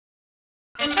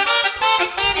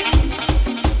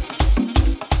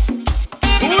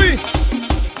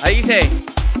Dice,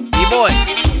 B-Boy,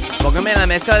 póngame la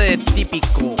mezcla de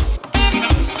típico.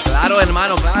 Claro,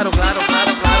 hermano, claro.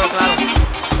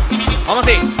 Vamos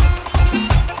así.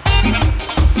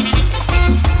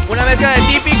 Una mezcla de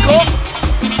típico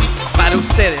para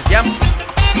ustedes, ¿ya?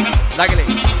 Dágale,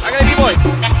 B-Boy.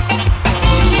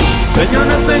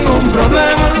 Señores, tengo un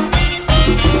problema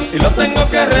y lo tengo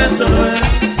que resolver.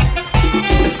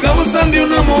 Es que abusan de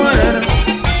una mujer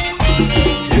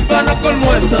y para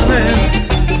colmo es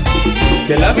saber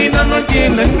que la vida no hay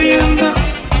quien la entienda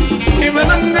y me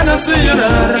dan ganas de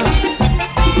llorar.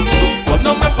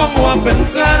 Cuando me pongo a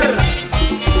pensar,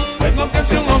 tengo que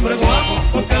ser un hombre guapo,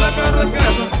 porque la cara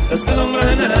es que el hombre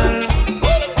general,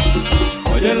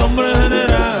 oye el hombre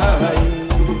general.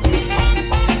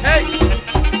 Hey.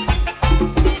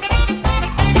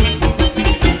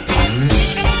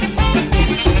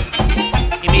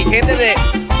 Y mi gente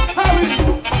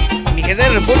de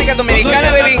República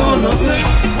Dominicana, baby.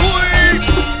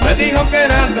 Me dijo que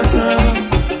era casada,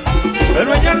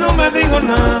 pero ella no me dijo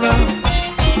nada,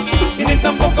 y ni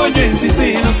tampoco yo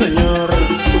insistí, no señor.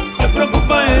 Me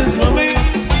preocupa eso a mí,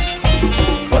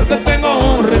 porque tengo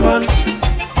un rival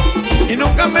y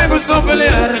nunca me gustó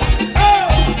pelear.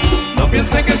 No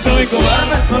piensen que soy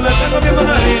cobarde, no le tengo miedo a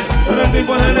nadie, pero el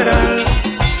tipo es general,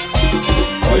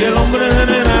 oye el hombre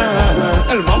general,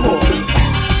 el mambo.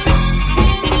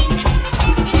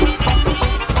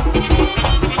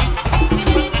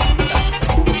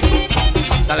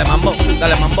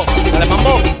 Dale mambo.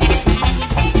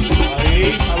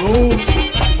 Ahí, salud.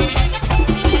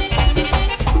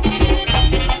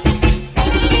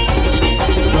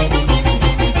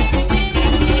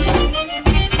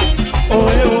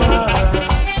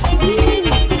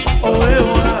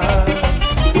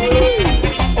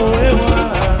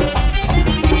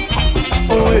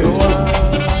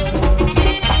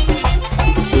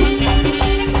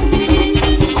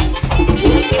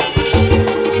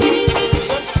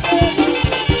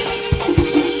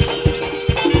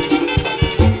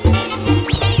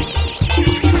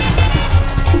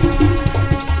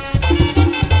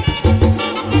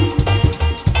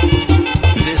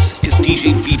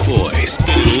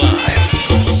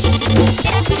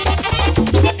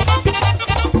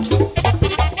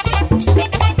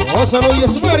 Salud y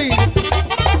Esmeri.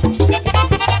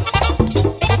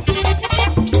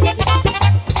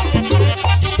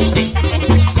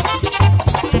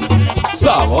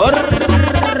 Sabor.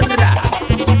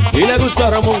 Y le gusta a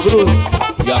Ramón Cruz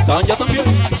y a Tanya también.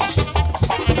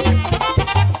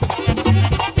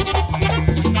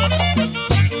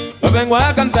 Hoy vengo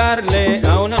a cantarle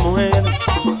a una mujer.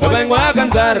 Hoy vengo a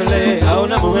cantarle a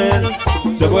una mujer.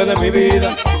 Se fue de mi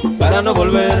vida para no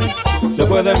volver. Se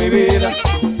fue de mi vida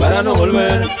para no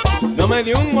volver. No me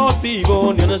dio un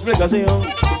motivo ni una explicación.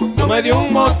 No me dio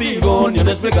un motivo ni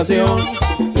una explicación.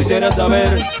 Quisiera saber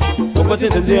cuál fue su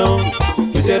intención.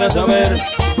 Quisiera saber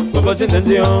cuál fue su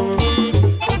intención.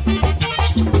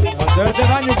 Hacerte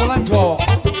daño, Polanco.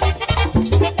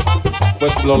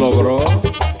 Pues lo logró.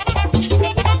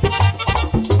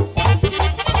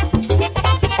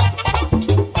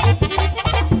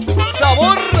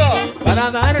 ¡Sabor!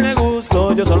 Para darle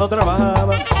gusto yo solo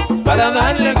trabajaba. Para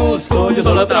darle gusto yo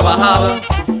solo trabajaba.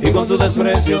 Y con sus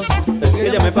desprecios es que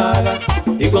ella me paga.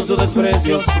 Y con sus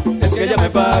desprecios es que ella me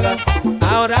paga.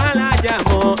 Ahora la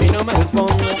llamo y no me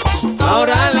responde.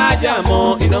 Ahora la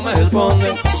llamo y no me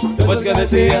responde. Después que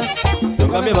decías,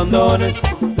 nunca me abandones.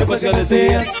 Después que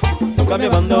decías, nunca me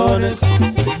abandones.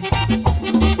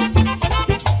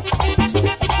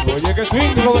 Oye, que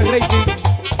swing, Robert Racing.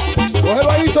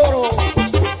 Cógelo ahí, toro.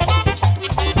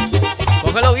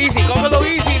 Cógelo easy.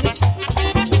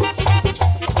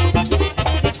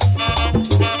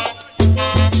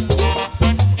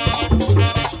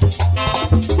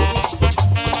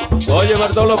 Oye,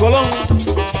 Bartolo Colón,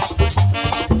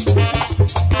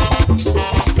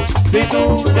 si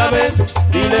tú la ves,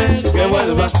 dile que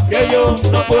vuelva, que yo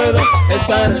no puedo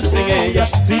estar sin ella.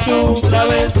 Si tú la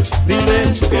ves,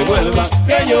 dile que vuelva,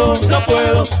 que yo no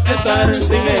puedo estar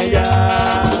sin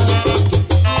ella.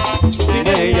 Sin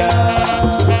ella,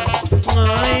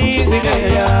 ay, sin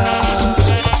ella.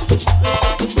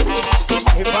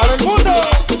 Y para el mundo.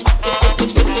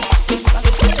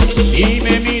 Si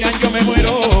me miran yo me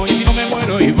muero, y si no me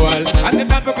muero igual. Hace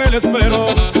tanto que lo espero,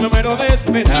 me muero de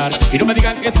esperar. Y no me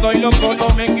digan que estoy loco, no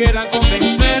me quieran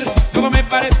convencer. Todo me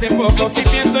parece poco si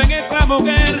pienso en esa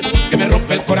mujer que me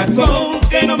rompe el corazón,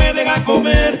 que no me deja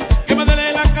comer, que me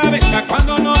duele la cabeza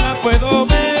cuando no la puedo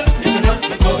ver. Que me rompe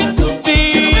el corazón, sí,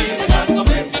 que no me deja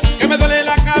comer, que me duele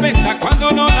la cabeza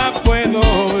cuando no la puedo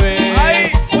ver.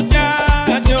 Ay,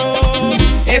 muchachos,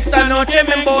 esta noche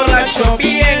me emborracho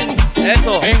bien.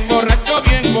 Eso. emborracho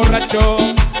bien, borracho emborrachó,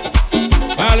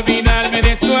 pa' olvidarme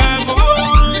de su amor.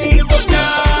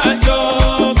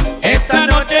 Muchachos, esta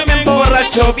noche me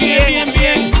emborrachó bien,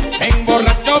 bien, me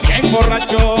emborrachó bien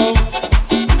borracho,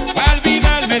 pa'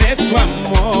 olvidarme de su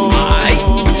amor. Ay.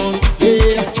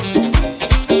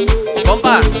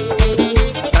 Compa,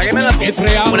 tráigame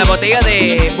una botella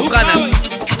de Buchanan.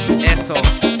 Eso,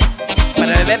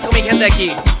 para beber con mi gente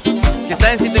aquí, que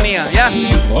está en sintonía, ¿ya?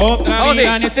 Otra Vamos,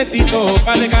 vida sí. necesito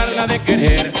para dejarla de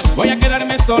querer. Voy a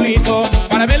quedarme solito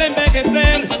para verla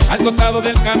envejecer al costado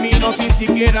del camino sin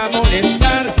siquiera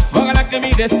molestar. Ojalá que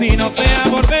mi destino sea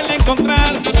volverla a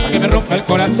encontrar, para que me rompa el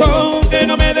corazón, que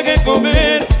no me deje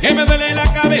comer, que me duele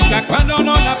la cabeza cuando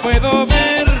no la puedo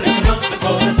ver.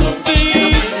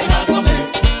 Sí,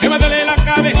 que me duele la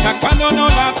cabeza cuando no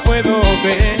la puedo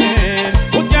ver.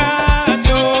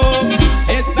 Muchachos,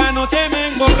 esta noche me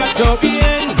emborracho bien,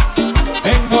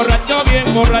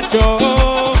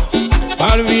 borracho,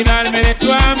 pa' olvidarme de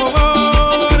su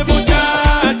amor.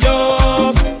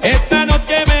 Muchachos, esta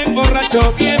noche me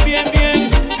emborracho bien, bien, bien,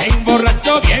 me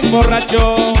emborracho bien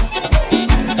borracho,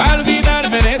 pa'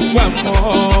 olvidarme de su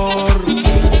amor.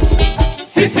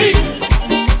 Sí, sí,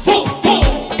 fu, fu.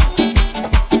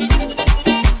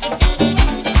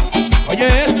 Oye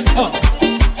eso,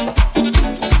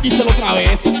 díselo otra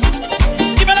vez.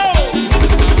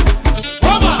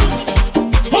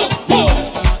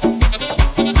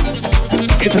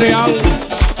 Es real.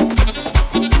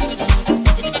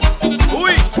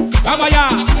 Uy, Vamos allá.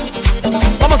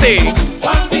 vamos sí.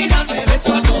 Olvídame de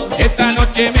su amor. Esta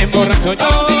noche me emborracho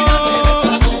yo.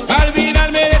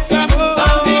 Olvídame de su amor.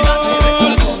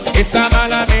 Esa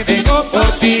mala me dejó por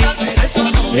ti,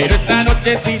 pero esta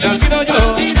noche sí la olvido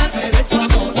yo.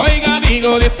 Oiga,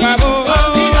 amigo, de favor,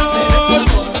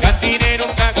 cantinero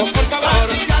un trago, por favor.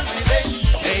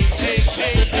 Hey, hey,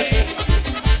 hey, hey.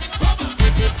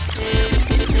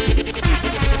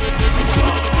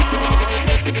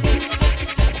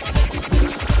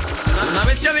 Una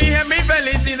vez yo dije mi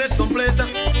felicidad es completa.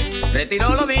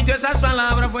 Retiró lo dicho, esas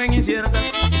palabras fueron inciertas.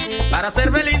 Para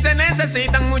ser feliz se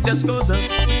necesitan muchas cosas.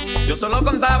 Yo solo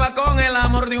contaba con el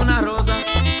amor de una rosa.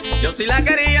 Yo sí la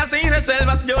quería sin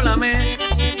reservas, yo la amé,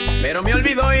 pero me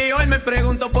olvidó y hoy me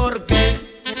pregunto por qué.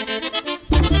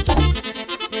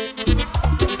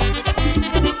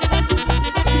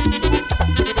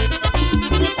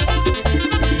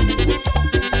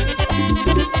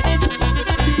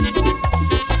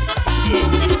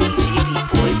 This is DJ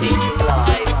B-Boy Mixing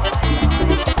Live.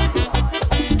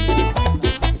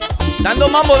 Dando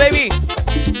mambo, baby.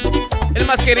 El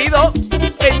más querido,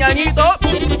 el ñañito,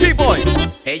 B-Boy.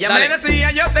 Ella Dale. me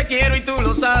decía yo te quiero y tú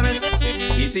lo sabes,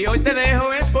 y si hoy te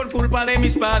dejo es por culpa de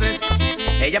mis padres.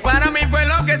 Ella para mí fue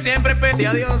lo que siempre pedí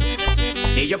a Dios,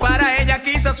 y yo para ella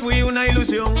quizás fui una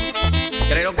ilusión.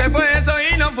 Creo que fue eso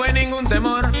y no fue ningún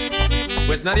temor,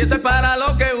 pues nadie separa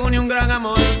lo que une un gran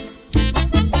amor.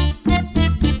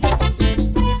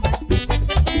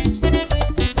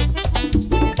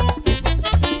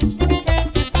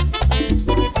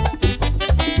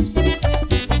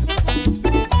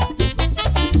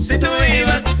 Si tú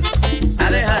ibas a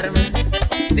dejarme,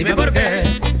 dime por qué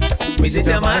me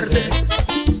hiciste amarte.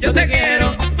 Yo te quiero,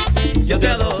 yo te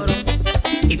adoro,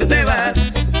 y tú te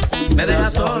vas, me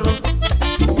dejas solo.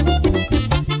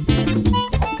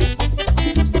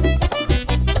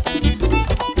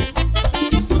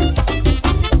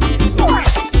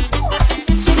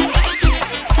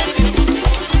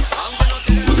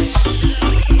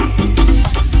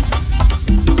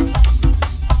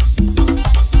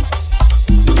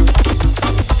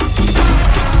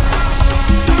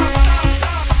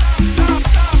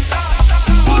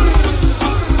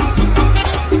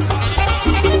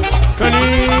 ¡Qué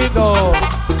lindo!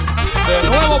 De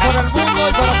nuevo para el mundo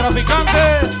y para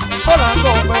traficantes,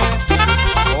 volando,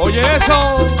 oye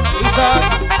eso, Isaac,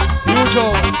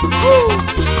 Yucho.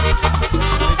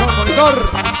 Monitor,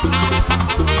 monitor.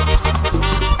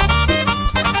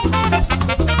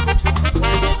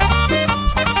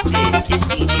 This is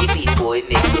DJ B-Boy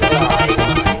Mixing Live.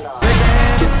 Sé que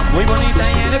eres muy bonita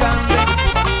y elegante,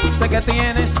 sé que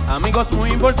tienes amigos muy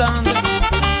importantes,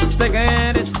 sé que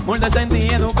eres muy decente y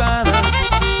educada,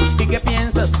 y que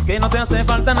piensas que no te hace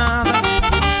falta nada.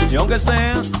 Y aunque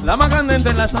sea la más grande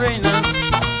entre las reinas,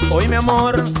 hoy mi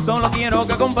amor, solo quiero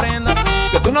que comprendas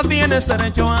que tú no tienes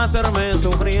derecho a hacerme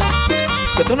sufrir,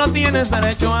 que tú no tienes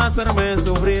derecho a hacerme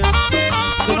sufrir,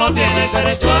 tú no tienes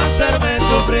derecho a hacerme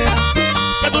sufrir,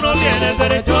 que tú no tienes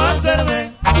derecho a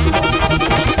hacerme.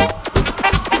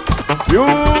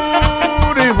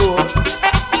 Beautiful.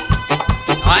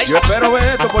 Ay, Yo espero ver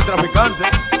esto por traficante.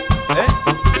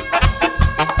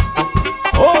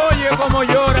 Oye como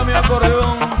llora mi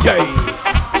acordeón, Jay.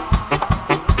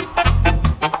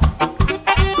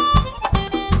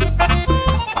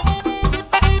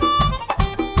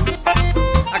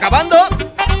 Grabando.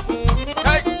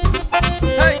 Hey,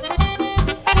 hey.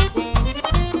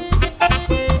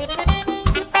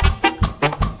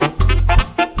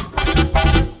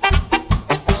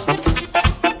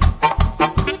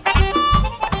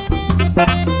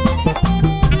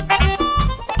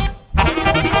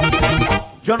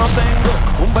 Yo no tengo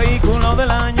un vehículo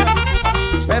del año,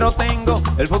 pero tengo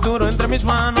el futuro entre mis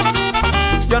manos.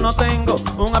 Yo no tengo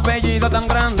un apellido tan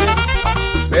grande,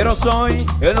 pero soy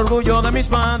el orgullo de mis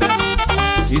padres.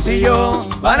 Y si yo,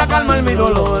 para calmar mi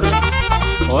dolor,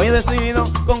 hoy decido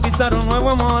conquistar un nuevo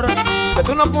amor, que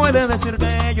tú no puedes decir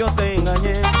que yo te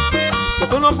engañé, que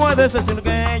tú no puedes decir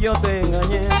que yo te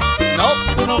engañé. No,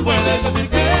 Tú no puedes decir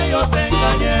que yo te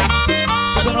engañé.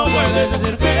 Tú no puedes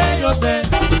decir que yo te...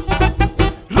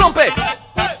 rompe.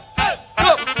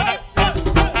 Go.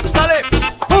 Dale.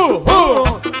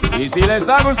 Y si les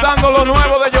está gustando lo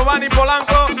nuevo de Giovanni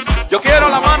Polanco, yo quiero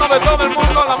la mano de todo el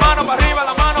mundo, la mano para arriba,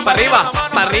 la mano Para arriba,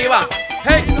 para arriba.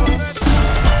 Hey.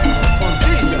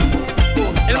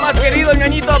 El más querido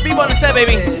ñañito vivo en C,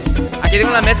 baby. Aquí tengo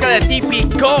una mezcla de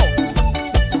típico.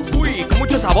 Uy, con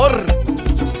mucho sabor.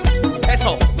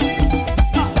 Eso.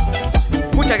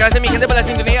 Muchas gracias, mi gente, por la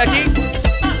sintonía aquí.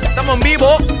 Estamos en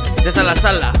vivo desde la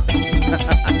sala.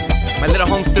 My little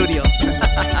home studio.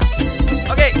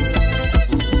 Ok.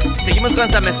 Seguimos con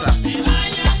esta mezcla.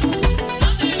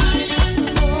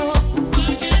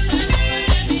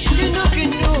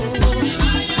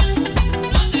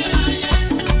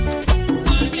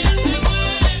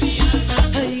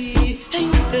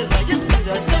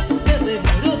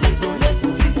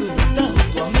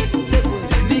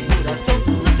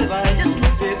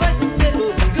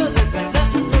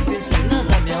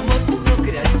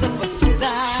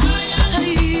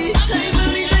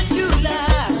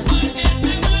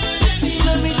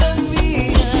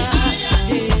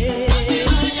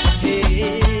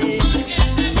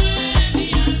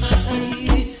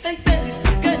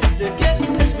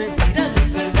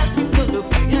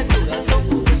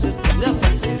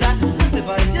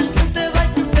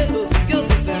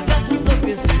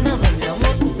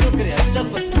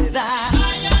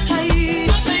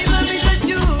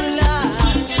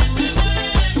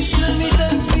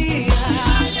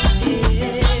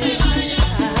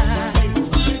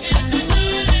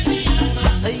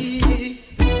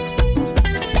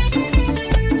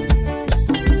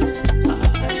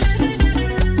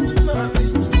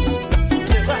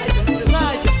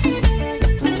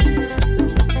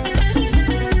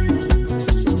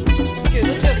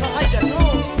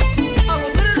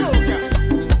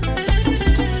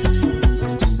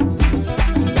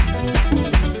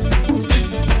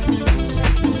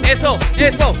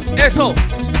 Eso.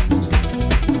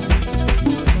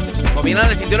 Moviendo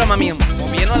la cintura, mami.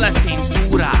 Moviendo la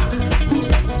cintura.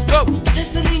 Go.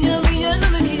 Esa niña mía no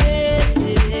me quiere,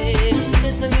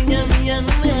 esa niña mía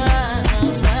no me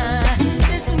ama,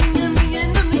 esa niña mía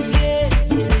no me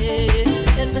quiere,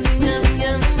 esa niña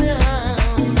mía no me ama.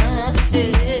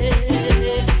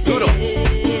 Duro.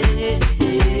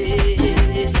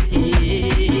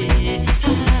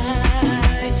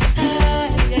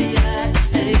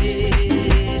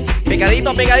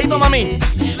 Pegadito, pegadito, mami.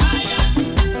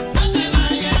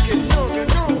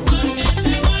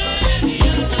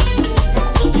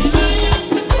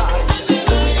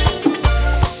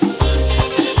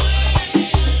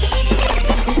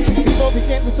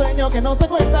 Sueño que no se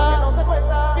cuenta,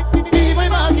 vivo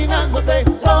imaginándote,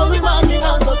 solo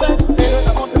imaginándote. Pero el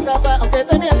amor te escapa aunque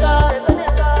te mienta.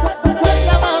 Tú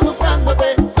estabas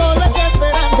buscándote, solo aquí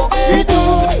esperándote. Y tú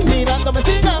mirándome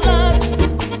sin hablar,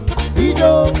 y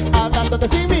yo hablándote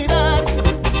sin mirar.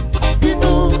 Y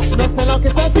tú no sé lo que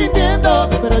estás sintiendo,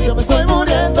 pero yo me estoy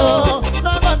muriendo. No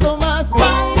aguanto más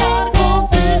bailar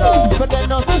contigo,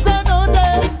 perdernos esta noche.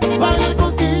 Bailar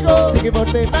contigo, sin que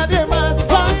importe nadie más.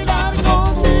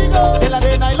 En la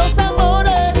arena y los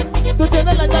amores, tú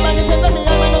tienes la llama que enciende mi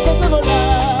alma y nos hace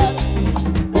volar.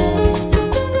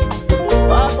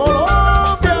 ¡A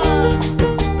Colombia!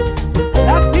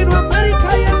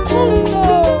 Latinoamérica y el mundo.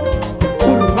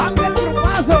 Urbán el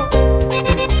grupazo.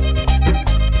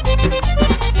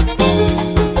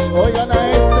 Oigan a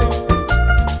este.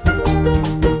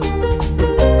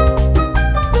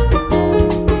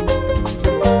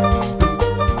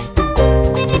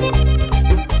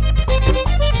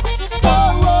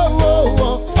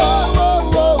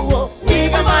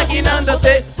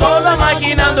 Solo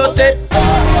imaginándote.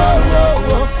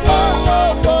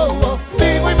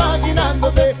 Vivo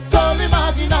imaginándote, solo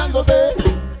imaginándote.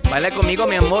 Baila conmigo,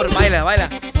 mi amor, baila, baila.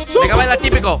 Venga, baila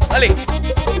típico, dale.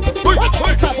 Oye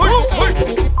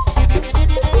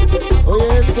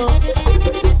eso,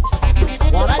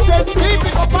 guarache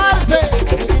típico, parce.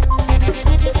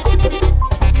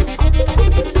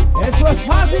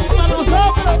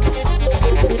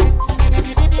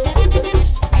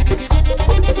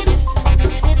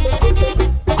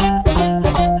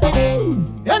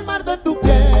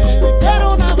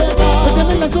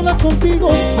 sola contigo,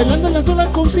 bailando en la sola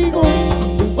contigo.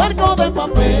 Un barco de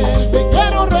papel te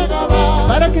quiero regalar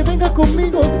para que vengas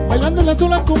conmigo, bailando en la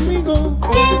sola conmigo.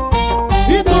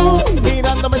 Y tú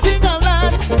mirándome sin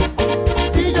hablar,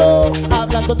 y yo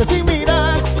hablándote sin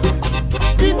mirar.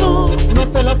 Y tú no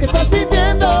sé lo que estás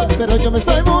sintiendo, pero yo me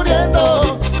estoy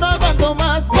muriendo. No aguanto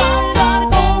más bailar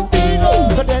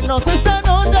contigo, perdernos esta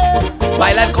noche.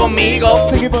 Bailar conmigo.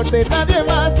 Seguir por ti, nadie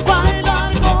más.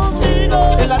 Bailar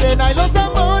contigo en la arena y los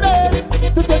amores.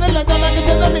 Tú tienes la llama que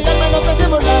siendo mi alma, no te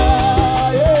hacemos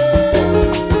nada.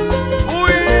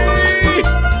 Uy.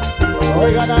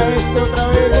 Oigan a este otra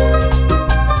vez.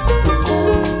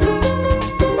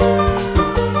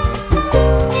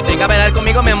 Venga a bailar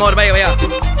conmigo, mi amor, vaya, vaya.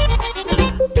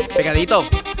 Pegadito.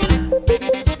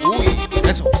 Uy,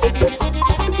 eso.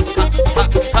 Ja, ja,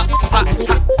 ja, ja,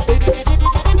 ja.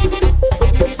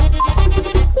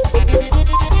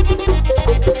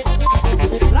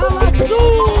 La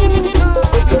bazooka.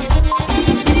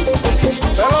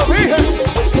 Te lo dije.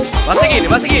 Va a seguir,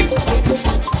 va a seguir.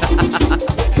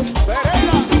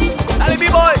 Dale,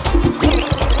 B-boy.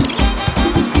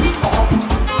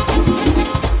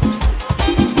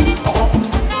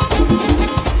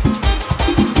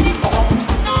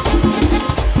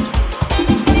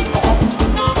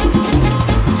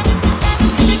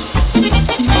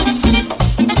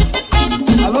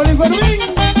 Adonis Fermín.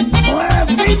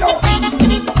 Nuevecito.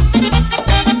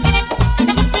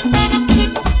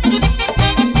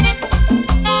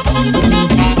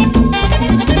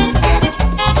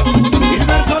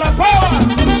 Gilberto La Pava.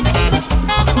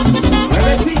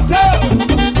 Nuevecito.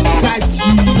 Cachi.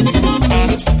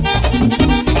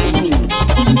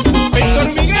 Víctor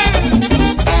Miguel.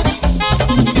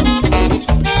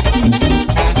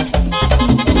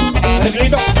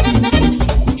 Negrito.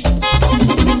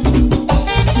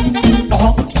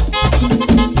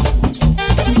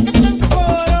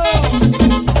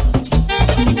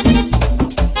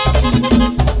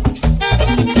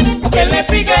 Que le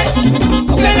pique,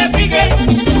 que le pique,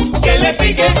 que le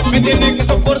pique, me tiene que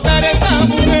soportar esta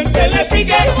mujer. Que le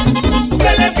pique,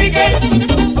 que le pique,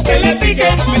 que le pique,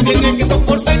 me tiene que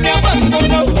soportar mi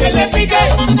abandono. Que le pique,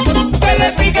 que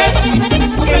le pique,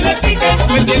 que le pique,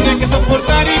 me tiene que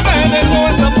soportar y me dejó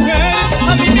esta mujer.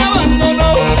 A mí me abandonó,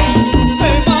 se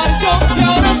marchó y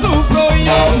ahora sufro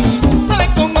yo. Sale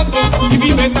con otro y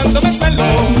vive dándome pelo,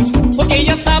 porque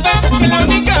ella sabe que la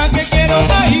única que quiero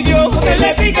ay Dios. Que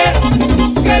le pique,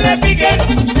 que le pique,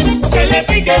 que le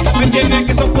pique, me tiene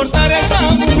que soportar esta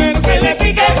mujer. Que le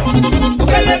pique,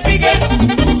 que le pique,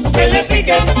 que le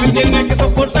pique, me tiene que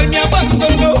soportar mi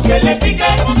abandono. Que le pique,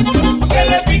 que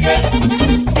le pique,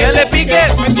 Que le pique.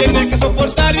 me tiene que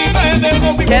soportar y me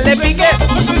dejó. Que le pique.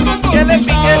 Que le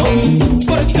pique.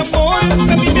 Por este amor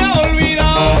que a mí me ha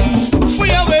olvidado.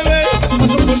 Voy a beber para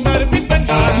soportar mis penas.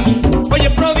 Oye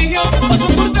prodigio para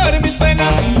soportar mis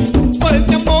penas. Por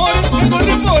este amor que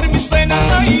corre por mis penas.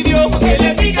 Ay Dios, que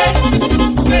le pique,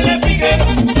 que le pique,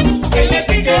 que le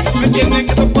pique, me tiene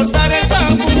que soportar esta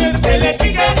mujer. Que le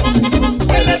pique,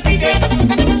 que le pique,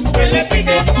 que le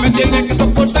pique, me tiene que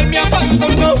soportar mi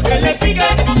abandono. Que le pique,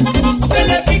 que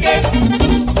le pique,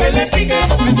 que le pique,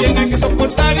 me tiene que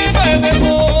soportar y me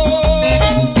dejó.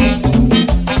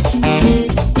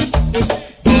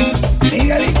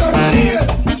 Miguelito Rodríguez.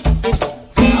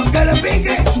 Aunque le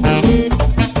pique,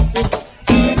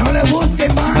 que no le busque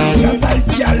mangas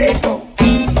al chaleco.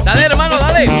 Dale, hermano,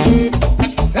 dale.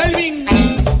 Elvin.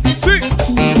 Sí.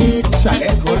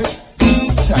 Chaleco,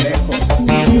 chaleco.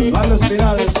 Osvaldo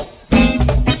Espirales.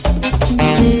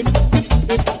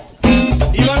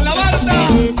 Iván Labarta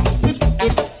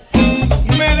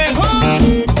me dejó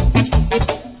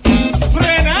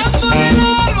frenando el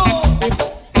aro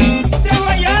de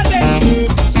Guayate.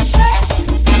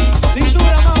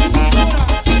 Cintura, mami, cintura.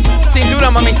 Cintura,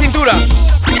 mami, cintura.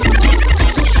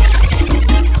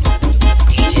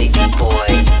 DJ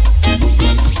B-Boy.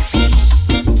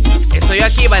 Estoy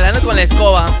aquí bailando con la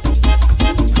escoba.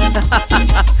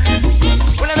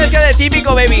 Una mezcla de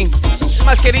típico, baby. El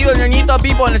más querido ñoñito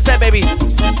Bibo on the set, baby.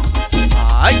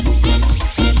 Alright.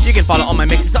 You can follow all my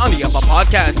mixes on the Upper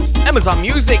Podcast, Amazon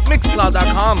Music,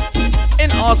 Mixcloud.com,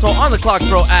 and also on the Clock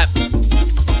Pro app.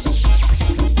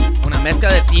 Una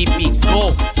mezcla de típico,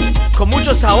 con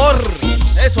mucho sabor.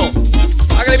 Eso.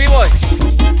 Hágale, B-Boy.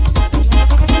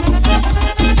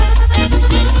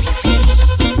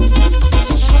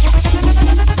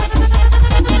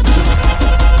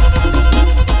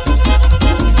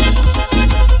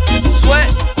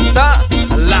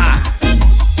 Suéltala.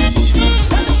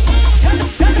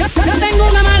 Yo tengo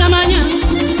una mala maña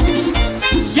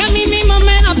y a mí mismo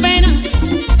me da pena.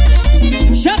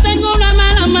 Yo tengo una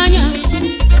mala maña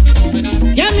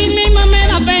y a mí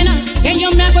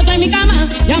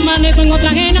amanezco en otra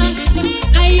ajena.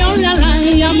 Ay, oh, la,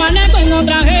 y amanezco en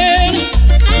otra ajena.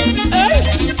 ¡Ey!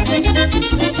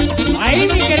 Ay,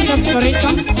 mi querido Puerto Rico.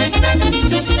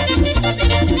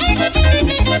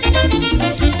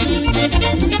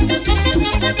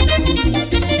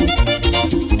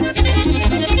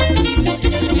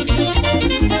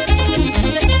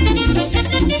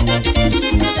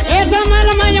 Esa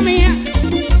mala maña mía,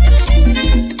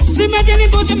 si me tiene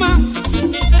tu tema.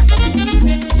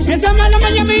 Esa mala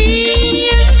maña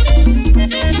mía,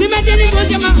 si me tiene tu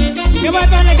tema. Que voy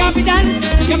para la capital,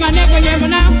 que manejo y llevo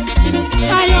nada.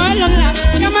 Ay, oh, la,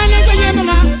 que manejo y llevo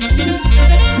nada.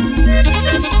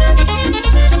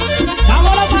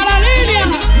 Vámonos para la línea.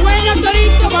 Bueno,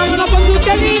 Torito, vámonos con tu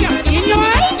telina. Y no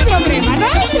hay problema, no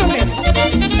hay problema.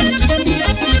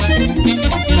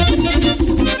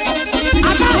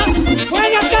 Acá,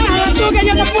 buenas tardes, tú que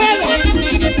yo no puedo.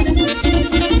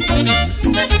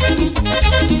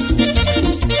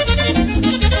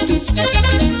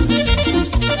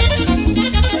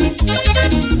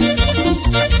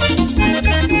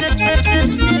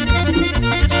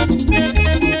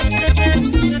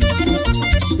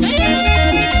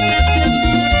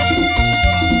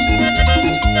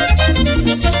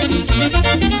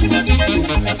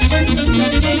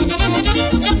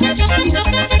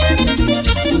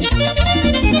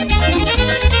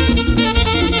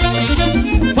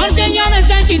 Porque yo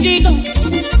desde chiquito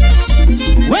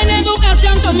buena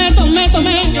educación tomé.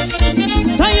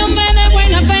 Soy hombre de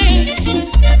buena fe.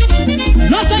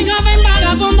 No soy joven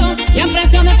vagabundo y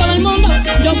aprecio de todo el mundo.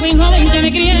 Yo fui joven que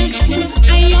me crié.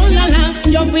 Ay, oh, la,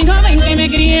 yo fui joven que me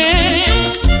crié.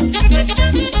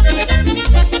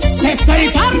 César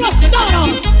Carlos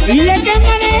Toros. ¿Y de qué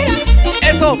manera?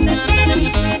 Eso.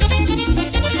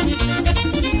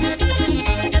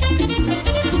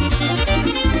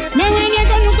 Me venía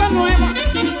con un nuevo.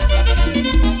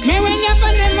 Me venía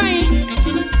pan de maíz.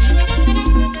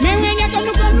 Me venía con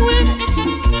un nuevo.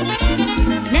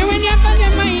 Me venía pan de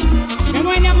maíz. Me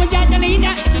venía muchacha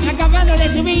linda, acabando de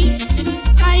subir.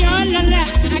 Ay, oh, la,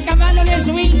 acabando de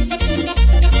subir.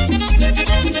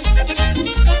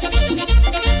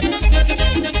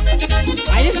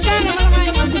 Ahí está, no me la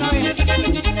vayan a otra vez.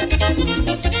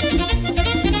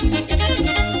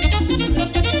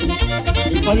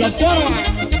 Y con los toros.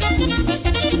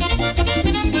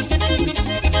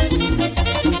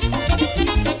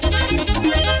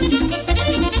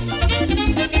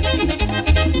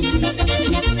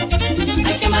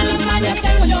 Ay, qué mala maña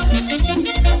tengo yo.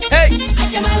 Hey. Ay,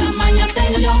 qué mala maña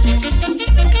tengo yo.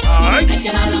 Ay. Ay,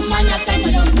 qué mala maña tengo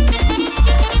yo.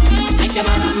 Ay, qué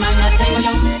mala maña tengo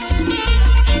yo.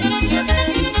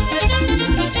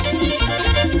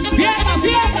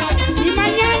 Fiesta. Y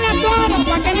mañana todo,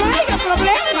 para que no haya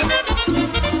problema.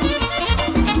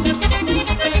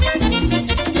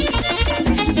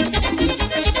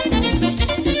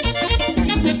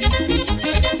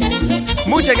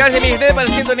 Muchas gracias, mi gente, por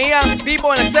la sintonía.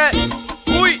 Vivo en el set.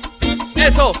 Uy,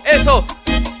 eso.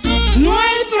 No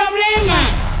hay problema.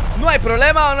 No hay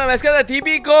problema, una mezcla de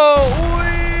típico.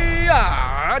 Uy,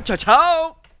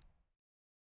 chao.